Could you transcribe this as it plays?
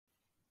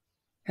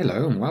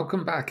Hello and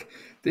welcome back.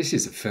 This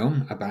is a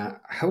film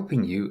about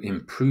helping you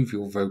improve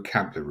your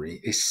vocabulary,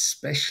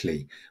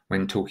 especially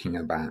when talking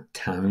about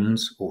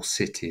towns or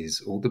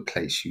cities or the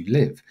place you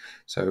live.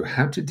 So,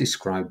 how to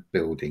describe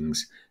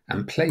buildings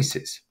and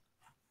places.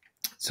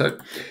 So,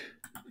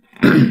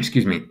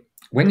 excuse me,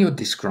 when you're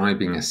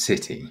describing a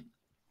city,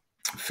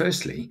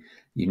 firstly,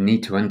 you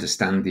need to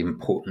understand the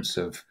importance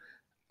of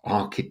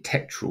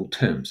architectural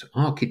terms.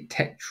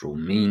 Architectural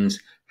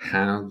means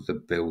how the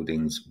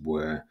buildings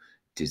were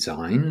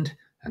designed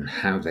and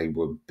how they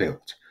were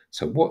built.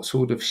 So, what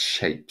sort of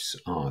shapes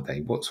are they?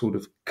 What sort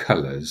of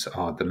colours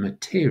are the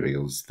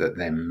materials that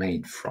they're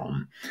made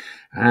from?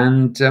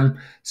 And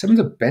some of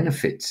the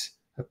benefits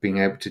of being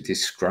able to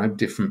describe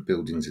different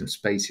buildings and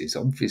spaces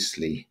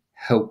obviously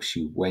helps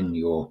you when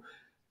you're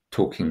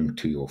talking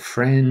to your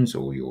friends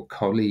or your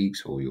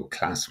colleagues or your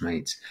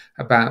classmates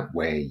about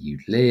where you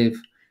live,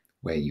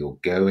 where you're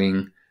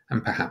going,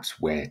 and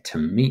perhaps where to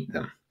meet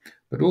them.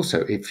 But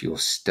also, if you're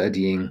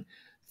studying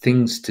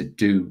things to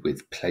do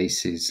with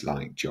places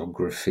like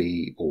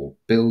geography or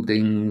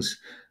buildings,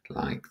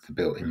 like the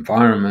built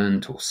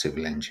environment or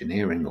civil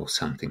engineering or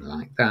something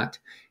like that,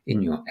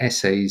 in your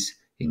essays,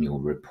 in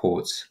your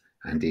reports,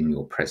 and in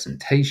your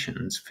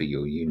presentations for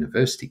your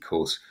university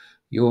course,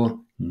 you'll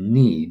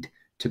need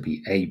to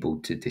be able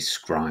to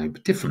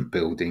describe different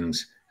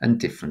buildings and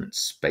different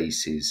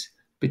spaces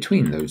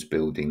between those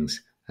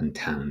buildings and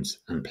towns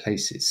and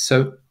places.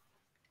 So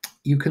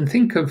you can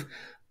think of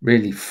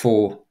really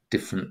four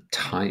different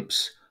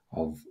types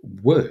of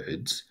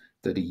words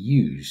that are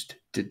used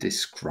to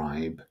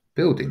describe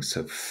buildings.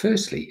 So,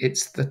 firstly,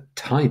 it's the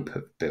type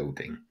of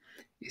building.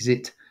 Is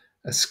it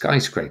a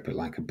skyscraper,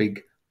 like a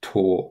big,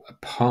 tall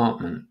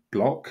apartment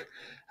block,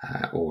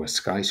 or a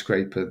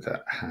skyscraper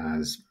that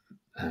has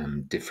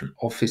different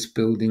office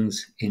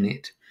buildings in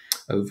it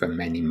over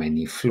many,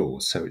 many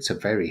floors? So, it's a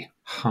very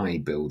high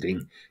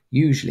building,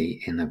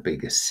 usually in a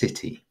bigger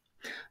city.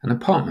 An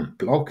apartment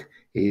block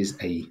is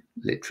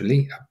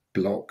literally a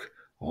block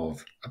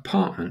of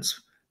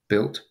apartments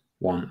built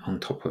one on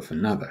top of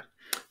another.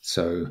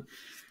 So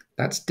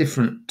that's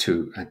different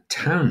to a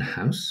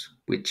townhouse,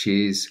 which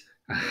is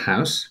a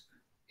house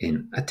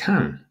in a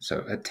town.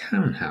 So a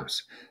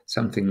townhouse,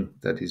 something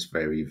that is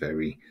very,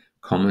 very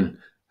common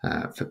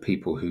for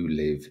people who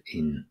live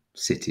in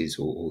cities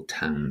or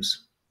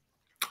towns.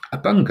 A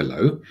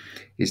bungalow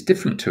is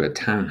different to a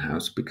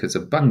townhouse because a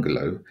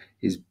bungalow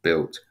is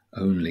built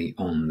only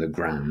on the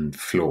ground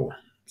floor.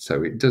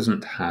 So it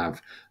doesn't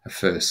have a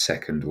first,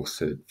 second, or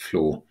third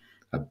floor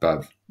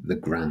above the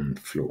ground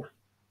floor.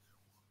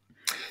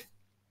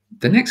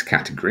 The next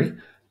category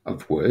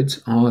of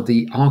words are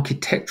the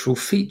architectural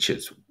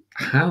features,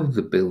 how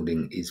the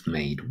building is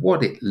made,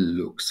 what it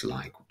looks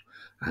like,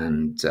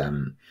 and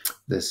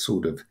the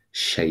sort of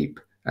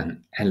shape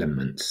and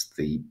elements,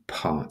 the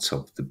parts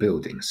of the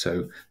building.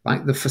 So,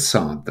 like the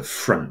facade, the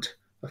front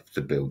of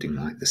the building,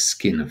 like the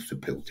skin of the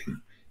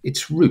building,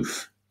 its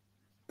roof,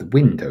 the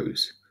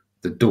windows,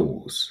 the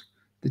doors,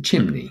 the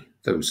chimney,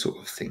 those sort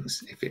of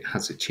things, if it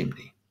has a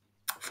chimney,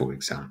 for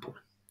example.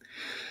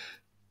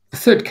 The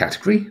third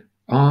category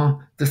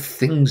are the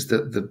things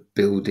that the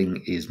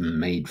building is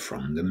made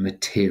from, the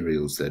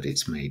materials that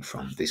it's made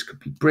from. This could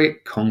be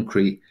brick,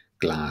 concrete,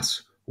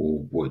 glass, or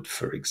wood,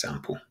 for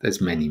example.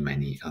 There's many,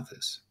 many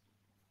others.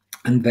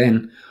 And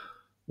then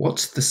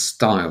what's the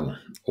style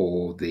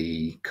or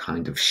the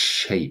kind of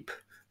shape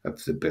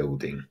of the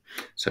building?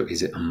 So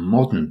is it a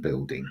modern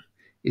building?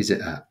 Is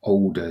it an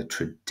older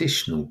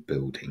traditional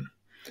building?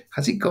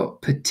 Has it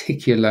got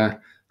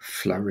particular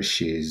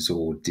flourishes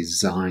or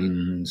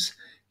designs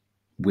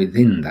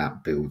within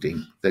that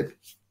building that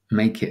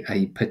make it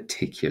a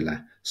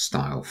particular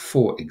style?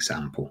 For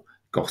example,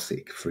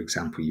 Gothic. For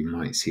example, you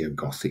might see a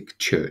Gothic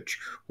church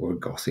or a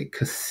Gothic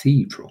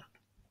cathedral.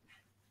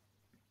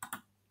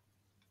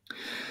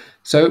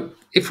 So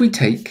if we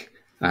take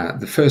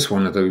the first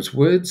one of those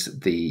words,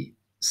 the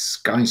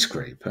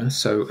skyscraper.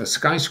 So a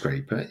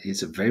skyscraper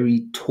is a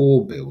very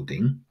tall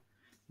building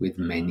with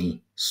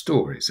many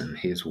stories. And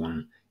here's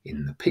one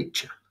in the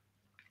picture.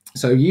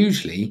 So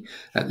usually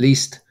at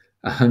least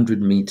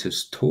 100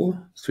 meters tall,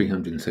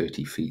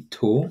 330 feet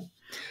tall.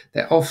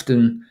 They're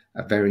often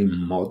a very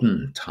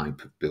modern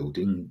type of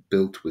building,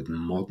 built with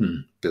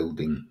modern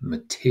building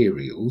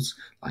materials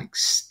like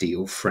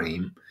steel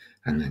frame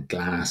and the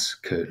glass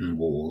curtain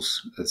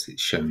walls, as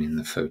it's shown in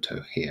the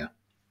photo here.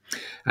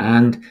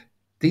 And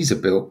these are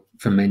built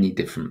for many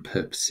different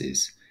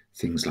purposes,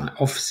 things like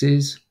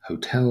offices,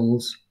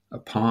 hotels,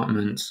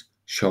 apartments,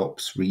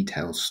 shops,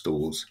 retail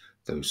stores,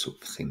 those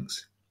sort of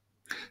things.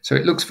 So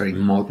it looks very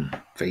modern,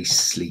 very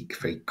sleek,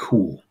 very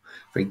cool,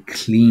 very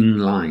clean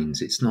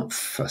lines. It's not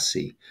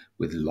fussy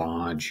with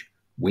large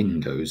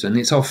windows, and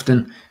it's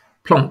often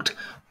plonked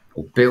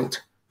or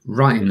built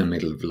right in the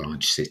middle of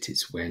large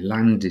cities where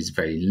land is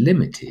very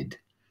limited.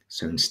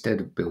 So instead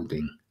of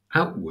building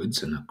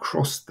outwards and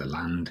across the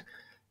land,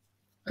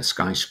 a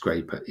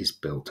skyscraper is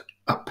built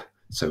up.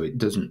 So it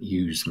doesn't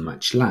use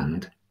much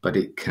land, but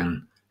it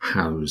can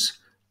house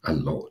a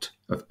lot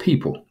of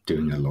people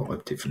doing a lot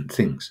of different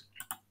things.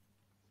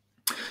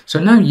 So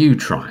now you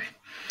try.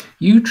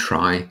 You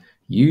try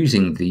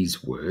using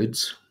these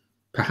words.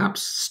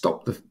 Perhaps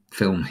stop the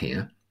film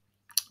here.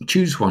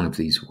 Choose one of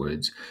these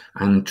words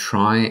and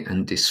try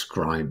and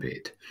describe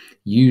it.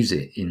 Use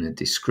it in a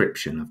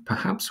description of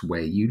perhaps where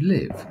you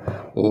live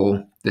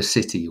or the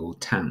city or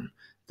town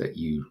that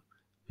you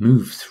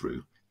move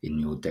through in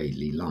your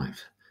daily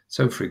life.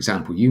 So, for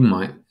example, you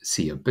might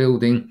see a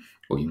building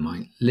or you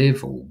might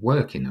live or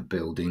work in a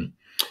building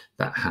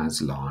that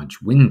has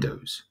large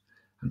windows.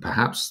 And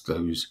perhaps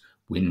those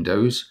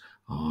windows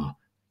are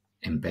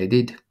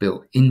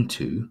built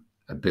into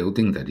a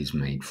building that is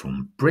made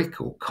from brick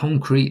or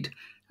concrete,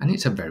 and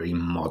it's a very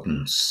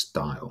modern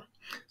style.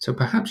 So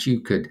perhaps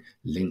you could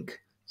link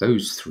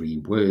those three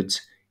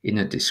words in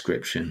a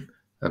description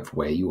of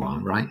where you are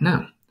right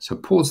now. So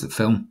pause the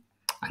film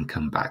and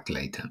come back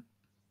later.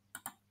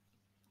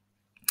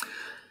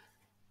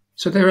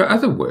 So there are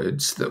other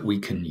words that we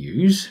can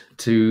use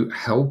to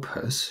help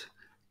us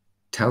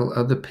tell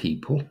other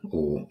people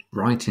or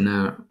write in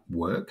our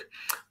work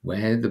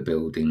where the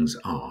buildings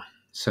are.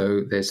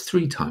 So there's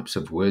three types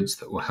of words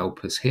that will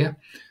help us here.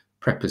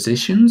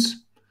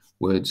 Prepositions,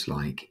 words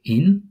like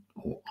in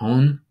or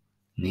on,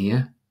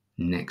 near,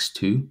 next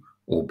to,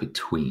 or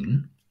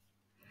between.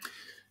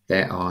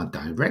 There are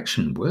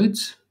direction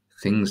words,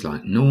 things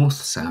like north,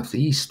 south,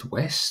 east,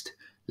 west,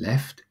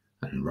 left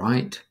and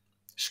right,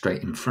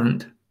 straight in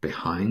front,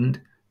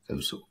 behind,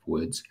 those sort of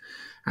words.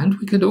 And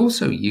we could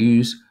also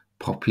use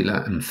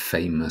popular and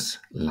famous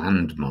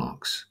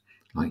landmarks,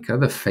 like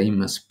other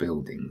famous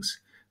buildings.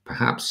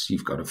 Perhaps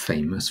you've got a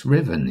famous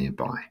river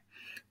nearby.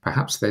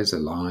 Perhaps there's a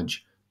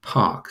large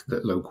park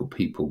that local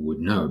people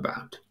would know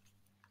about.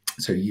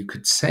 So you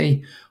could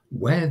say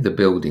where the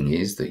building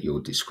is that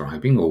you're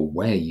describing or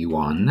where you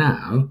are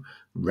now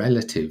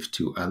relative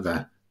to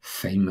other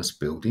famous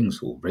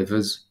buildings or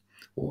rivers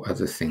or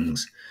other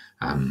things,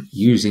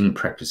 using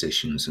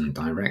prepositions and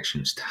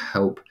directions to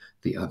help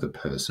the other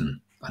person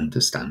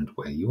understand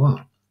where you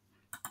are.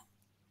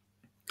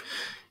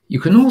 You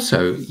can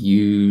also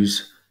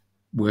use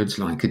words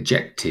like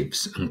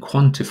adjectives and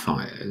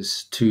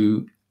quantifiers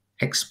to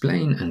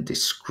explain and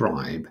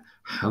describe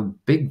how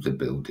big the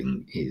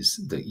building is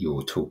that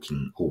you're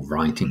talking or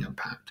writing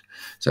about.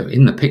 So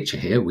in the picture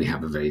here, we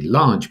have a very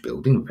large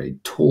building, a very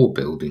tall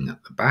building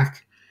at the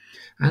back,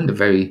 and a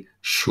very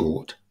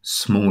short,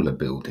 smaller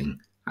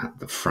building at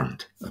the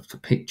front of the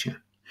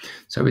picture.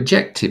 So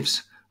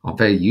adjectives are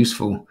very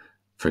useful.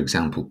 For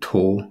example,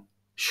 tall,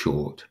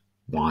 short,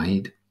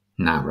 wide,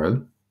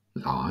 narrow,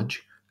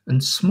 large,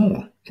 and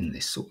small in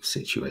this sort of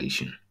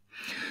situation.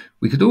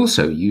 We could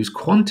also use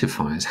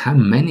quantifiers. How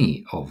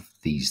many of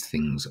these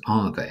things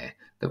are there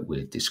that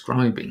we're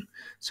describing?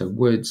 So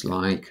words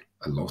like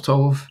a lot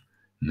of,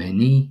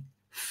 many,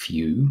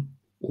 few,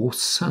 or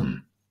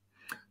some.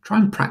 Try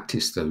and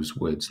practice those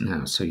words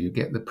now so you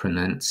get the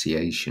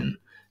pronunciation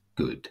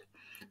good.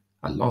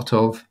 A lot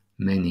of,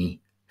 many,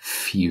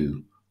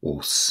 few,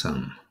 or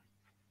some.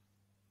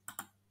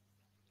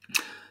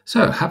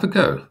 So have a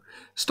go.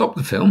 Stop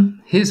the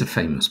film. Here's a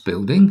famous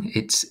building.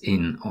 It's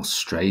in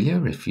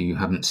Australia, if you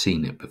haven't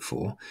seen it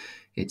before.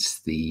 It's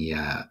the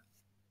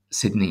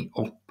Sydney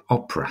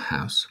Opera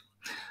House.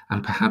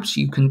 And perhaps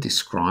you can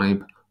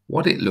describe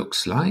what it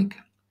looks like.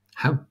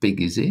 How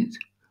big is it?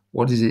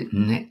 What is it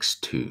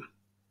next to?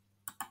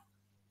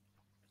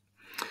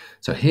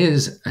 So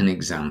here's an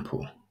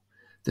example.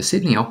 The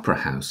Sydney Opera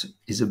House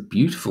is a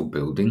beautiful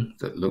building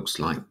that looks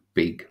like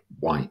big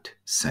white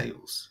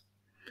sails.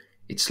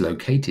 It's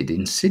located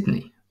in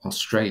Sydney,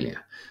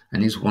 Australia,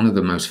 and is one of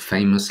the most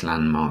famous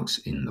landmarks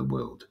in the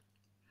world.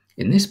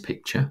 In this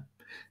picture,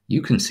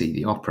 you can see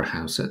the Opera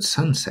House at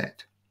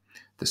sunset.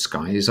 The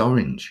sky is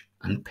orange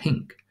and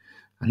pink,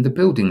 and the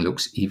building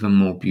looks even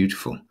more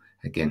beautiful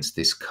against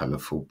this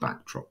colourful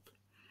backdrop.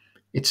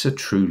 It's a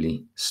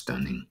truly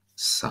stunning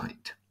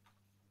sight.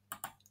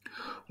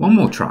 One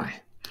more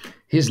try.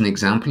 Here's an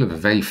example of a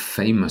very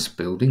famous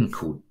building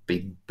called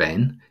Big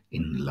Ben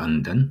in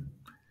London.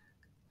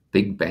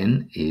 Big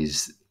Ben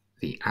is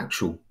the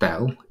actual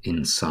bell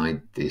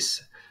inside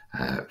this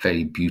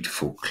very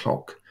beautiful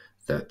clock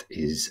that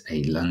is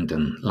a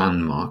London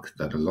landmark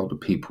that a lot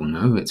of people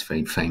know. It's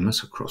very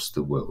famous across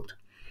the world.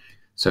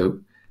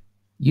 So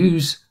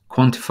use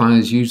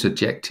quantifiers, use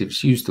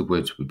adjectives, use the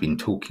words we've been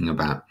talking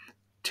about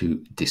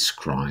to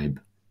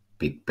describe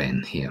Big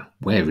Ben here.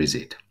 Where is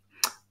it?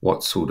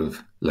 What sort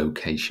of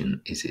location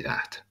is it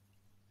at?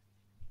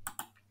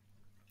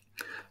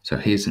 So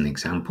here's an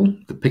example.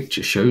 The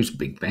picture shows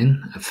Big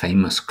Ben, a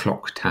famous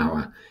clock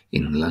tower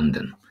in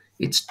London.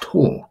 It's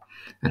tall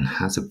and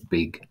has a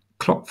big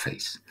clock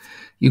face.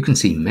 You can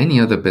see many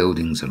other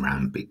buildings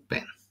around Big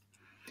Ben.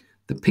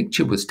 The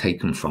picture was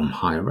taken from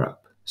higher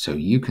up, so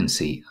you can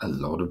see a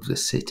lot of the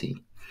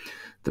city.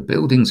 The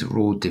buildings are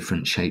all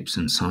different shapes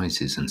and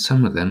sizes, and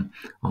some of them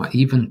are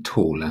even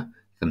taller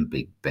than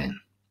Big Ben.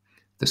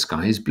 The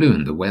sky is blue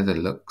and the weather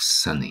looks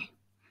sunny.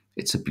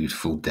 It's a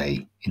beautiful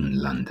day in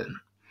London.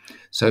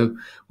 So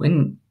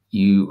when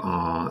you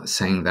are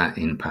saying that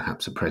in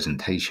perhaps a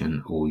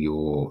presentation, or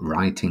you're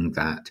writing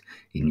that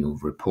in your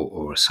report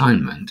or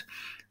assignment,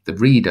 the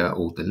reader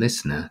or the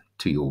listener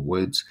to your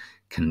words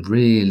can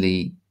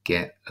really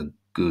get a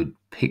good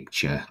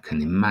picture,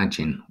 can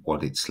imagine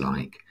what it's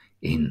like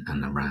in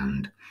and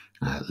around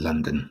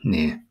London,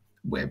 near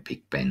where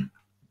Big Ben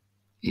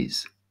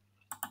is.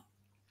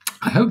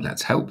 I hope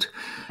that's helped.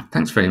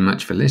 Thanks very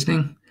much for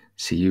listening.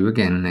 See you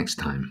again next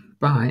time.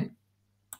 Bye.